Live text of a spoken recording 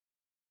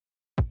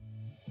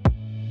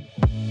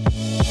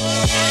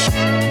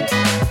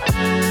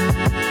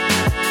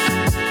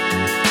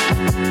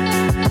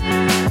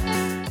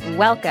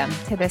Welcome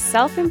to the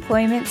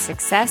Self-Employment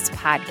Success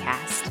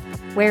Podcast,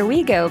 where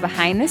we go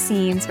behind the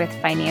scenes with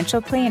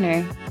financial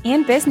planner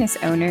and business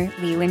owner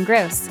Leland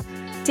Gross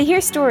to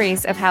hear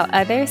stories of how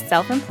other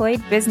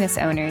self-employed business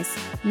owners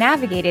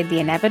navigated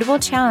the inevitable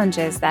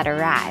challenges that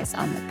arise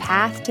on the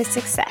path to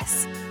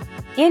success,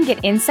 and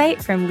get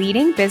insight from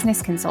leading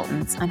business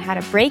consultants on how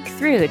to break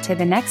through to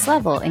the next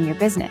level in your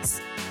business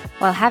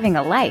while having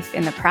a life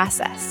in the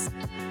process.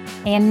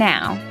 And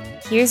now,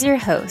 here's your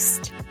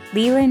host,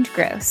 Leland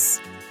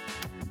Gross.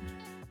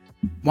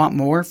 Want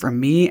more from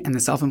me and the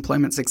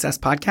Self-Employment Success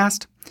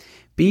Podcast?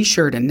 Be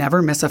sure to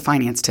never miss a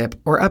finance tip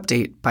or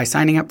update by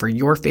signing up for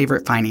your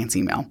favorite finance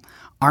email,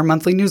 our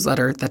monthly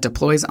newsletter that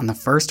deploys on the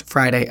first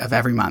Friday of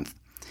every month.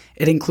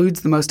 It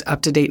includes the most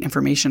up-to-date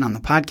information on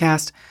the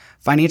podcast,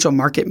 financial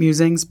market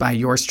musings by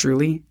yours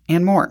truly,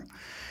 and more.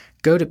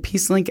 Go to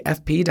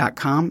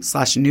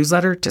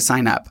peacelinkfp.com/newsletter to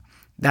sign up.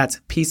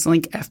 That's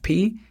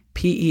peacelinkfp,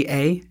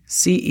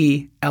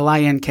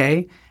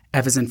 PEACELINK,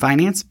 F as in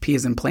finance, P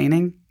as in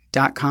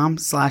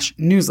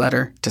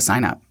planning.com/newsletter to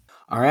sign up.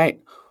 All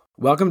right.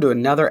 Welcome to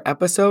another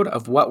episode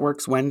of What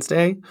Works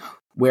Wednesday,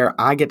 where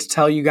I get to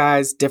tell you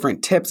guys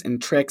different tips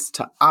and tricks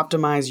to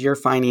optimize your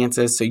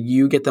finances so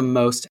you get the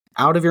most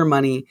out of your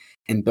money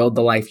and build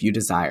the life you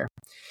desire.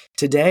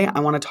 Today, I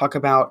want to talk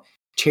about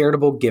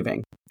charitable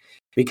giving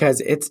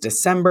because it's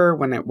December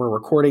when we're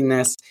recording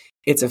this.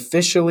 It's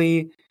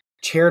officially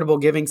charitable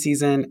giving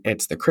season.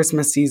 It's the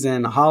Christmas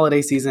season,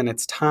 holiday season.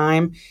 It's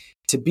time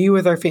to be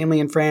with our family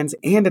and friends,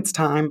 and it's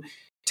time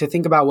to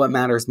think about what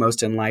matters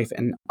most in life.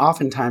 And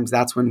oftentimes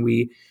that's when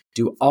we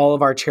do all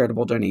of our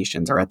charitable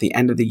donations or at the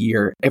end of the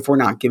year if we're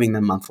not giving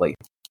them monthly.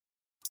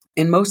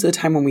 And most of the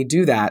time when we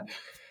do that,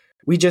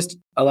 we just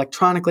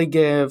electronically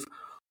give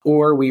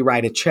or we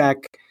write a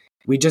check.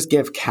 We just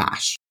give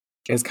cash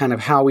is kind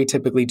of how we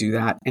typically do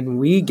that. And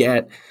we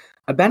get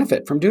a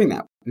benefit from doing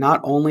that. Not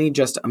only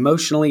just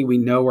emotionally, we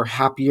know we're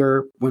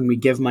happier when we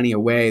give money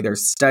away.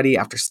 There's study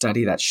after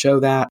study that show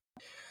that.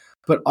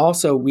 But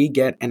also we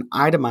get an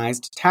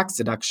itemized tax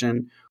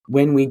deduction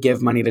when we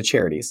give money to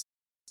charities.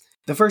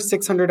 The first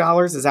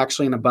 $600 is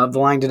actually an above the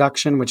line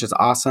deduction, which is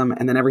awesome.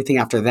 And then everything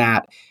after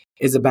that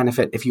is a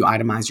benefit if you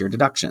itemize your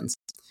deductions.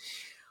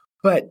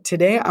 But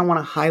today I want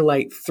to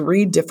highlight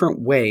 3 different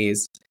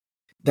ways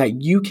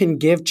that you can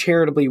give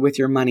charitably with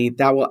your money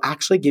that will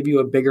actually give you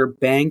a bigger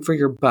bang for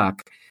your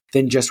buck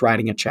than just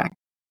writing a check.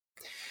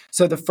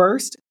 So the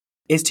first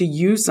is to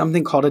use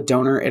something called a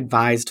donor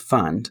advised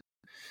fund.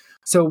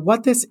 So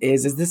what this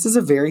is this is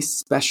a very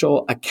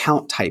special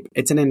account type.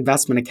 It's an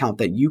investment account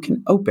that you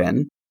can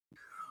open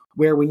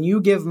where when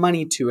you give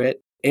money to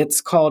it, it's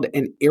called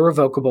an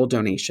irrevocable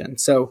donation.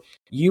 So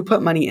you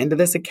put money into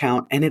this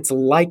account and it's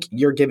like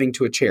you're giving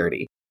to a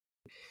charity.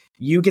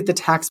 You get the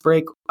tax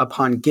break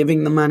upon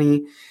giving the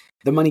money.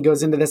 The money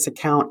goes into this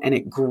account and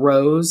it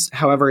grows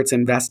however it's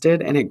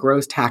invested and it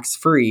grows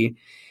tax-free.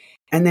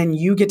 And then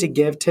you get to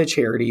give to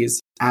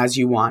charities as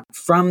you want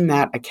from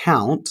that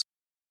account.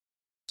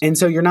 And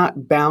so you're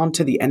not bound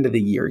to the end of the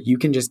year. You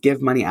can just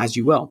give money as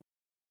you will.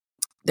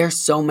 There's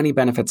so many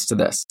benefits to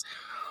this.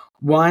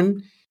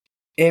 One,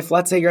 if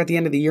let's say you're at the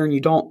end of the year and you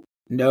don't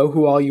know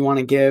who all you want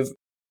to give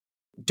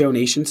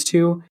donations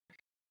to,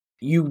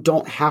 you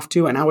don't have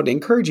to, and I would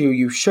encourage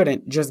you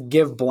shouldn't just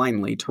give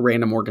blindly to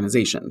random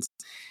organizations.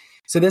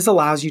 So this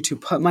allows you to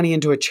put money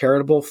into a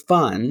charitable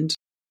fund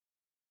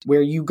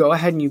where you go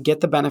ahead and you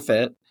get the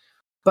benefit,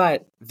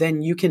 but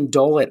then you can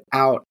dole it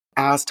out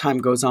as time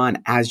goes on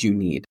as you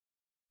need.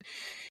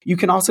 You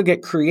can also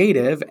get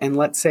creative and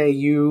let's say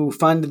you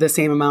fund the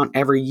same amount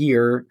every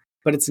year,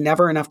 but it's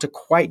never enough to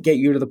quite get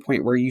you to the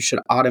point where you should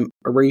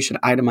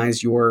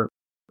itemize your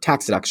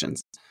tax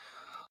deductions.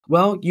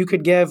 Well, you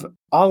could give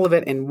all of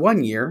it in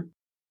 1 year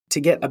to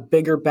get a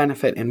bigger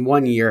benefit in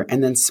 1 year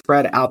and then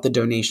spread out the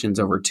donations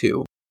over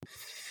 2.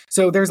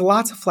 So there's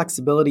lots of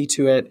flexibility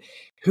to it.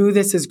 Who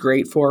this is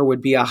great for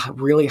would be a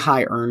really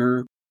high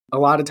earner. A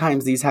lot of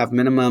times these have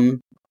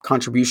minimum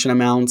contribution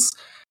amounts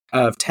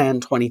of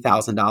 $10,000,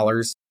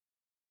 $20,000.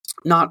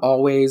 Not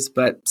always,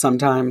 but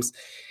sometimes.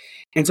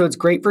 And so it's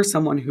great for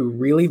someone who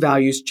really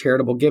values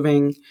charitable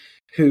giving,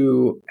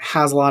 who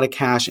has a lot of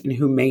cash and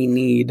who may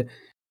need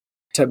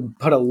to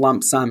put a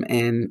lump sum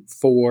in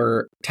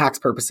for tax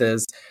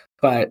purposes,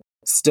 but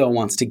still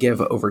wants to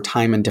give over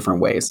time in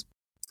different ways.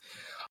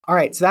 All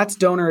right, so that's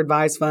donor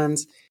advised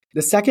funds.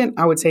 The second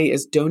I would say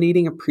is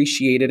donating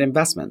appreciated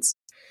investments.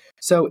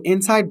 So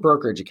inside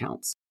brokerage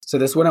accounts. So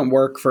this wouldn't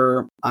work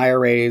for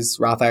IRAs,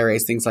 Roth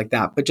IRAs, things like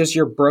that, but just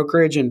your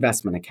brokerage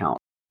investment account.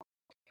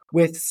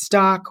 With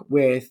stock,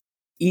 with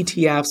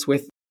ETFs,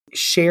 with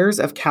shares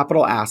of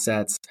capital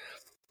assets,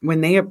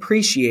 when they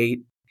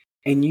appreciate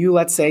and you,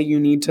 let's say you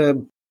need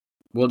to,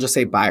 we'll just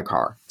say buy a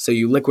car. So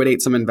you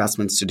liquidate some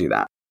investments to do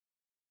that.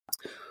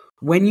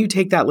 When you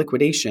take that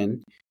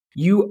liquidation,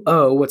 you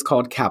owe what's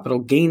called capital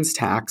gains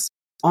tax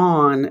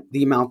on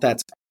the amount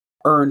that's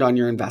earned on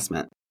your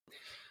investment.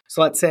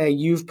 So let's say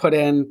you've put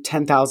in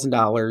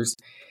 $10,000.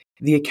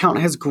 The account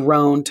has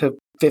grown to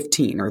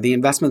 15, or the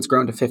investment's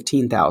grown to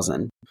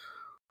 15,000.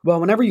 Well,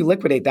 whenever you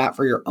liquidate that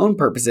for your own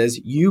purposes,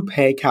 you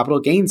pay capital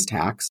gains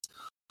tax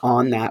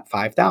on that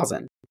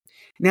 $5,000.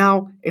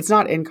 Now, it's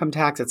not income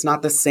tax. It's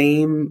not the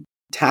same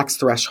tax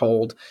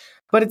threshold,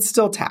 but it's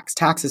still tax.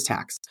 Tax is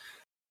tax.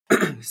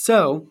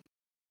 So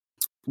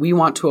we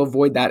want to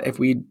avoid that if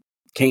we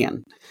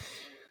can.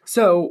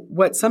 So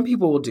what some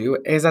people will do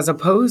is, as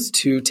opposed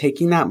to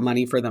taking that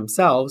money for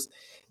themselves,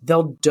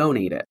 they'll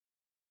donate it.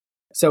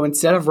 So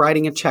instead of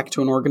writing a check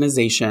to an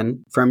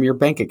organization from your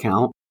bank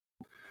account,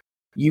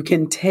 you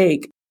can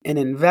take an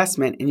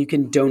investment and you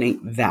can donate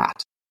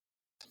that.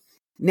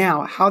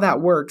 Now, how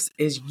that works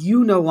is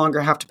you no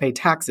longer have to pay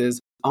taxes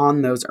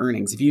on those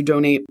earnings. If you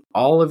donate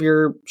all of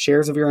your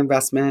shares of your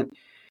investment,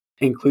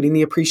 including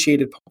the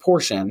appreciated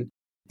portion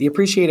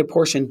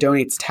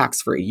donates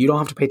tax-free. You don't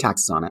have to pay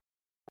taxes on it.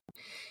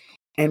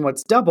 And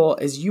what's double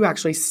is you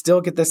actually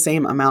still get the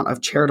same amount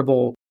of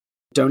charitable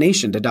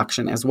donation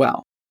deduction as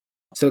well.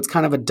 So it's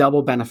kind of a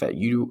double benefit.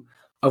 You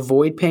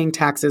avoid paying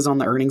taxes on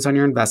the earnings on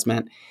your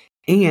investment,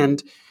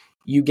 and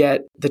you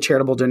get the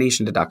charitable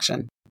donation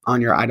deduction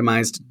on your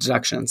itemized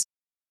deductions.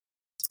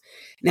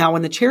 Now,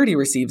 when the charity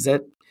receives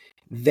it,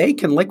 they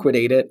can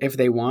liquidate it if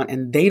they want,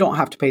 and they don't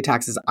have to pay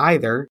taxes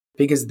either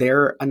because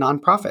they're a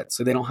nonprofit,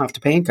 so they don't have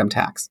to pay income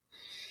tax.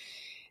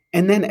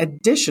 And then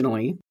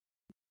additionally,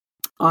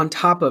 on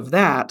top of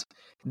that,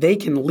 they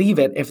can leave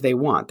it if they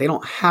want. They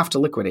don't have to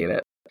liquidate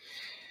it.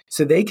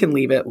 So they can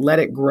leave it, let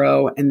it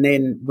grow, and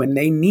then when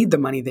they need the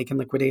money, they can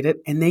liquidate it,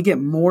 and they get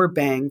more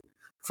bang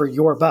for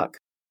your buck.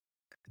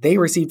 They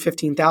received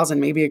 $15,000,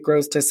 maybe it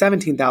grows to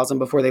 $17,000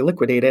 before they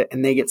liquidate it,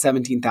 and they get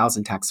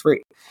 $17,000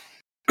 tax-free.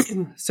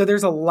 So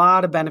there's a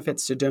lot of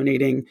benefits to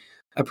donating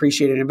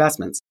appreciated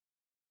investments.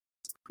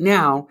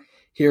 Now,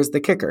 here's the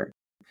kicker.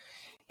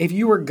 If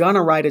you were going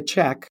to write a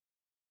check,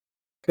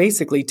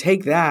 basically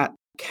take that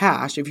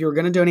cash. If you were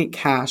going to donate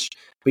cash,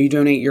 but you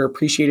donate your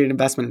appreciated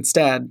investment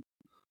instead,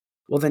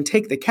 well, then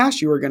take the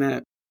cash you were going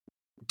to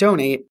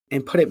donate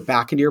and put it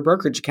back into your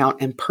brokerage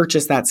account and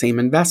purchase that same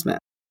investment.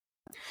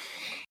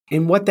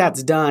 And what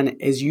that's done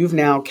is you've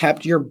now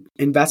kept your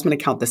investment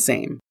account the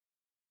same.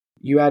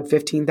 You had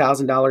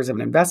 $15,000 of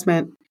an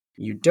investment,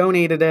 you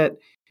donated it,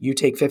 you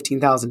take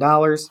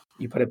 $15,000,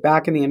 you put it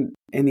back in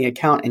the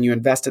account and you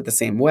invest it the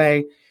same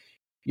way.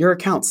 Your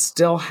account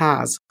still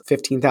has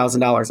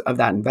 $15,000 of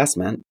that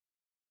investment,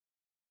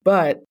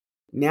 but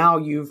now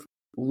you've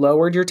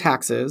lowered your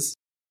taxes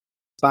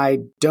by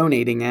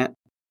donating it.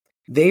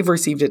 They've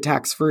received it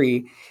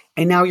tax-free,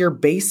 and now your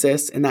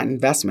basis in that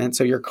investment,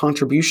 so your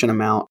contribution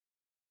amount,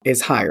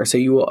 is higher. So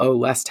you will owe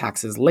less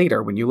taxes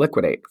later when you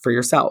liquidate for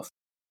yourself.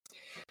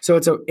 So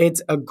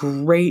it's a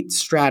great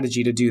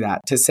strategy to do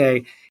that, to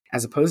say,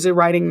 as opposed to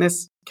writing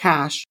this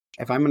cash,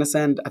 if I'm going to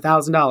send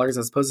 $1,000,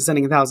 as opposed to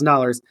sending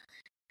 $1,000,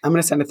 I'm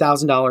going to send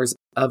 $1,000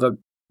 of an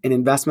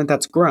investment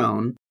that's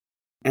grown,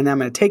 and then I'm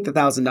going to take the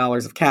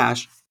 $1,000 of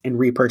cash and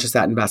repurchase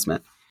that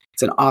investment.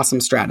 It's an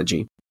awesome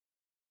strategy.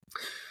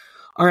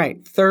 All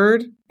right,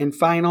 third and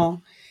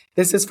final,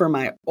 this is for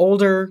my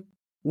older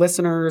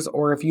listeners,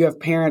 or if you have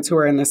parents who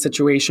are in this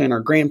situation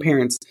or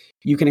grandparents,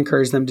 you can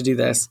encourage them to do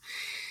this.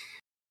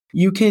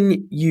 You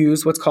can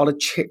use what's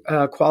called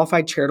a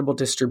qualified charitable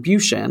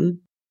distribution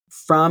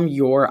from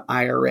your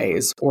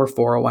IRAs or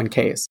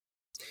 401ks.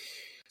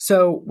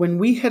 So when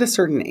we hit a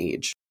certain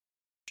age,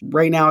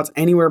 right now it's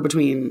anywhere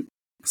between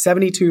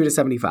 72 to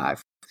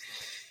 75,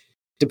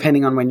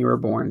 depending on when you were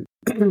born.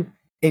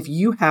 If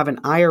you have an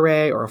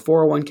IRA or a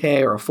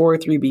 401k or a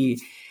 403b,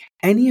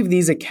 any of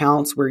these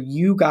accounts where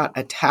you got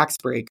a tax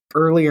break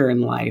earlier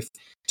in life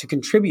to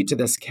contribute to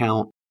this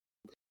account,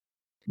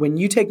 when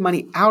you take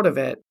money out of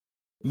it,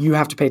 you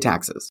have to pay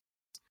taxes.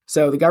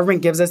 So the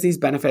government gives us these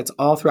benefits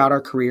all throughout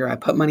our career. I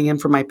put money in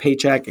for my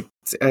paycheck.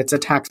 It's a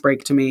tax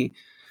break to me.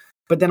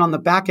 But then on the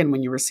back end,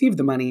 when you receive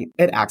the money,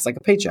 it acts like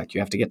a paycheck. You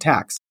have to get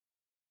taxed.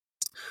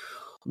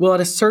 Well, at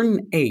a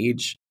certain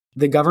age,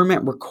 the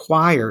government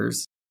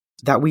requires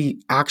that we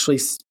actually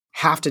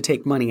have to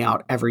take money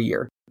out every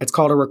year. It's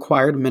called a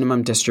required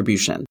minimum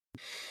distribution.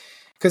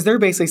 Because they're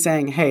basically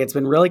saying, hey, it's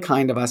been really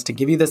kind of us to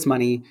give you this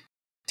money,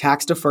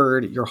 tax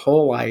deferred your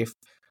whole life,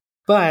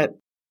 but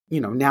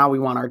now we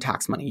want our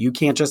tax money. You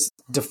can't just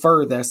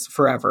defer this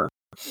forever.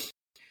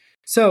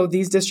 So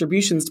these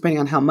distributions, depending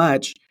on how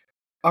much,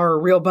 are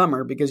a real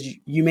bummer because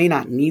you may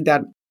not need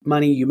that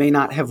money. You may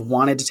not have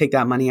wanted to take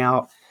that money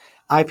out.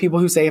 I have people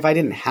who say, if I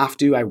didn't have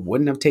to, I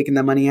wouldn't have taken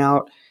the money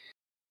out.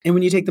 And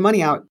when you take the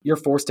money out, you're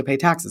forced to pay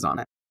taxes on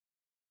it.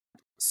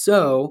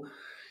 So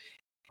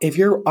if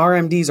your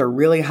RMDs are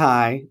really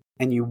high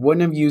and you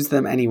wouldn't have used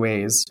them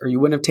anyways, or you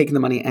wouldn't have taken the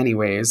money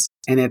anyways,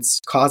 and it's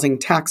causing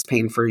tax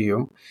pain for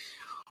you,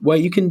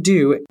 what you can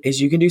do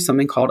is you can do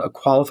something called a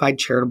qualified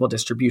charitable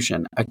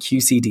distribution, a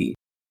QCD,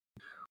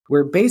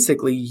 where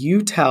basically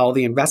you tell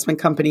the investment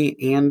company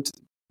and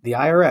the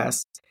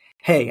IRS,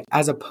 hey,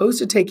 as opposed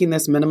to taking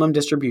this minimum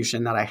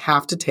distribution that I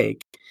have to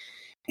take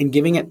and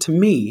giving it to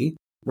me,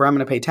 where I'm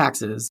going to pay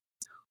taxes,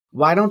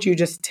 why don't you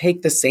just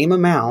take the same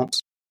amount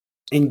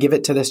and give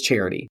it to this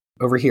charity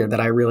over here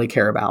that I really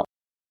care about?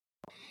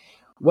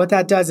 What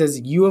that does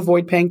is you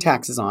avoid paying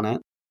taxes on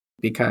it.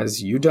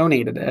 because you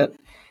donated it.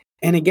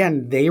 And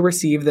again, they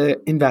receive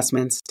the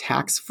investments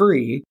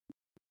tax-free,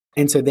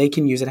 and so they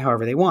can use it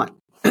however they want.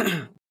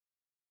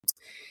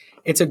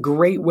 It's a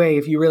great way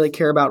if you really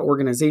care about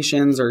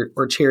organizations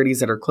or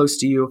charities that are close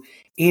to you,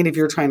 and if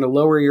you're trying to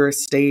lower your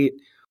estate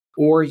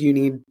or you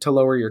need to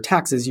lower your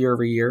taxes year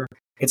over year,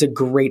 it's a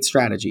great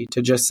strategy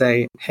to just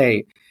say,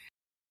 hey,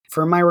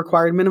 for my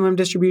required minimum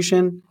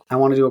distribution, I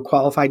want to do a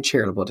qualified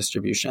charitable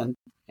distribution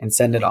and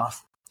send it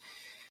off.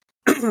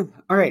 All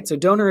right, so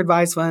donor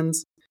advised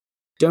funds,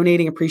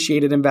 donating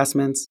appreciated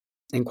investments,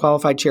 and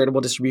qualified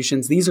charitable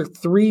distributions. These are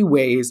 3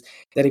 ways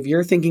that if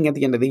you're thinking at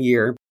the end of the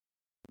year,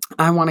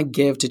 I want to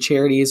give to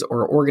charities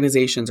or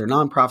organizations or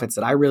nonprofits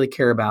that I really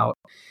care about,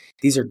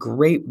 these are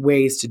great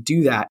ways to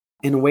do that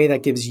in a way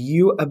that gives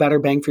you a better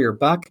bang for your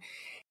buck,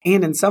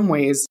 and in some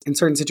ways, in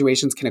certain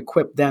situations, can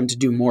equip them to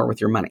do more with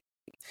your money.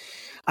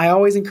 I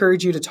always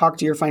encourage you to talk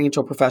to your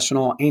financial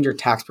professional and your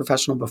tax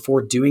professional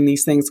before doing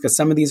these things, because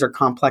some of these are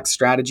complex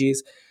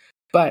strategies,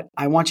 but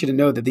I want you to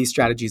know that these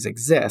strategies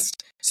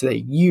exist so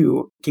that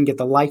you can get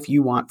the life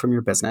you want from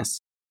your business.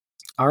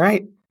 All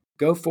right,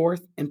 go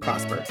forth and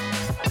prosper.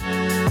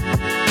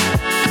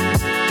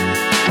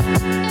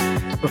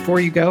 Before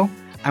you go,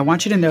 I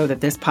want you to know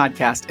that this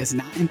podcast is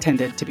not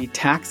intended to be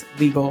tax,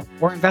 legal,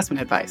 or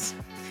investment advice.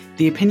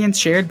 The opinions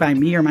shared by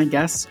me or my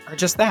guests are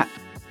just that.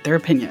 They're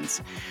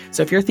opinions.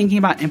 So if you're thinking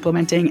about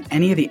implementing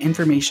any of the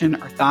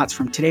information or thoughts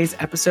from today's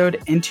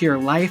episode into your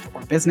life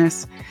or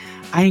business,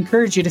 I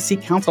encourage you to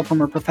seek counsel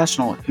from a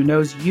professional who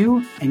knows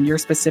you and your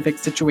specific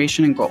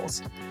situation and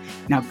goals.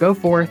 Now go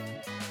forth,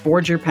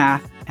 forge your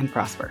path, and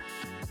prosper.